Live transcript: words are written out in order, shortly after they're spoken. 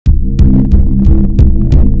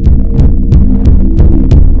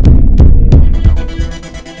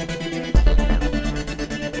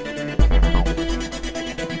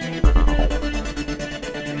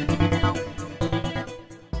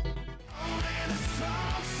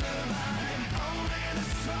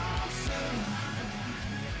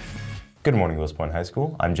Good morning, Wills Point High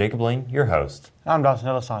School. I'm Jacob Lane, your host. I'm Dawson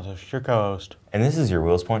De Los Santos, your co-host. And this is your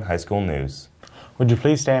Wills Point High School news. Would you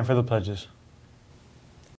please stand for the pledges?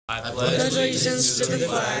 I pledge allegiance to the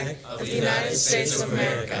flag of the United States of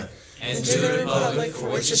America and to the republic for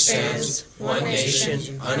which it stands, one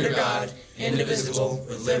nation, under God, indivisible,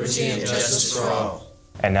 with liberty and justice for all.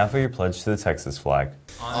 And now for your pledge to the Texas flag.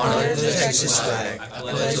 Honor the Texas flag. I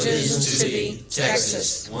pledge allegiance to thee,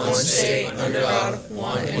 Texas, one state, under God,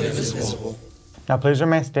 one indivisible. Now please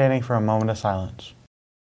remain standing for a moment of silence.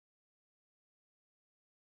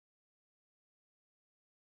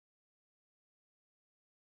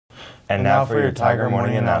 And now for your Tiger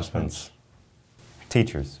Morning announcements.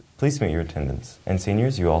 Teachers, please submit your attendance. And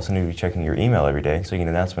seniors, you also need to be checking your email every day so you get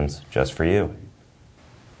announcements just for you.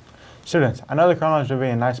 Students, I know the Chrome Lounge would be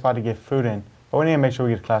a nice spot to get food in, but we need to make sure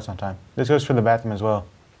we get to class on time. This goes for the bathroom as well.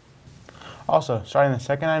 Also, starting the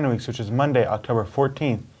second 9 weeks, which is Monday, October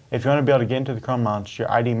 14th, if you want to be able to get into the Chrome Lounge,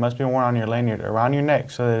 your ID must be worn on your lanyard around your neck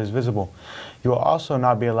so that it is visible. You will also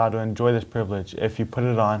not be allowed to enjoy this privilege if you put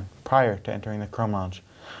it on prior to entering the Chrome Lounge.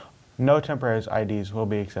 No temporary IDs will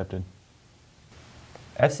be accepted.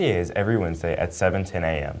 FCA is every Wednesday at 7:10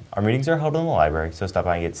 a.m. Our meetings are held in the library, so stop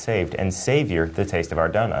by and get saved and savor the taste of our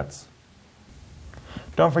donuts.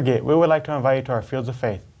 Don't forget, we would like to invite you to our Fields of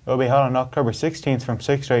Faith. It will be held on October 16th from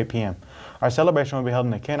 6 to 8 p.m. Our celebration will be held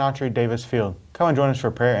in the Ken Autry Davis Field. Come and join us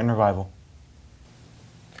for prayer and revival.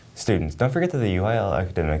 Students, don't forget that the UIL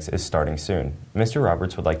Academics is starting soon. Mr.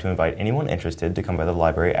 Roberts would like to invite anyone interested to come by the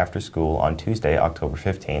library after school on Tuesday, October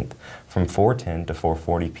 15th from 4:10 to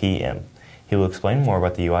 4:40 p.m. He will explain more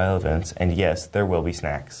about the UIL events, and yes, there will be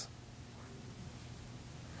snacks.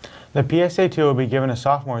 The PSAT will be given to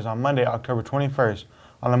sophomores on Monday, October 21st.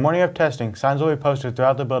 On the morning of testing, signs will be posted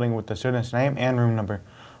throughout the building with the student's name and room number.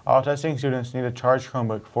 All testing students need a charged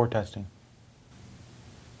Chromebook for testing.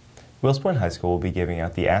 Wills Point High School will be giving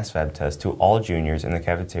out the ASVAB test to all juniors in the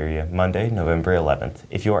cafeteria Monday, November 11th.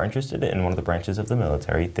 If you are interested in one of the branches of the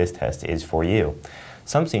military, this test is for you.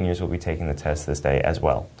 Some seniors will be taking the test this day as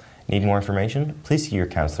well. Need more information? Please see your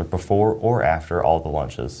counselor before or after all the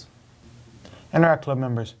lunches. And our club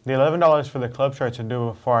members, the $11 for the club shirts are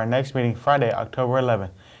due before our next meeting Friday, October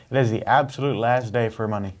 11th. It is the absolute last day for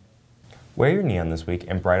money. Wear your neon this week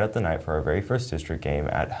and bright out the night for our very first district game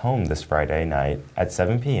at home this Friday night at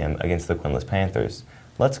 7 p.m. against the Quinless Panthers.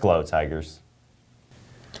 Let's glow, Tigers.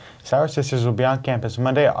 Sour Sisters will be on campus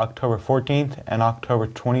Monday, October 14th and October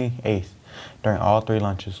 28th during all 3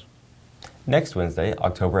 lunches. Next Wednesday,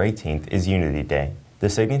 October 18th, is Unity Day, the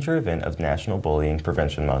signature event of National Bullying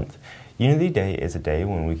Prevention Month. Unity Day is a day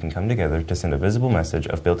when we can come together to send a visible message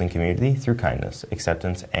of building community through kindness,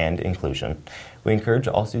 acceptance, and inclusion. We encourage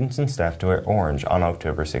all students and staff to wear orange on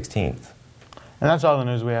October 16th. And that's all the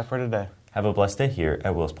news we have for today. Have a blessed day here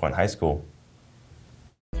at Wills Point High School.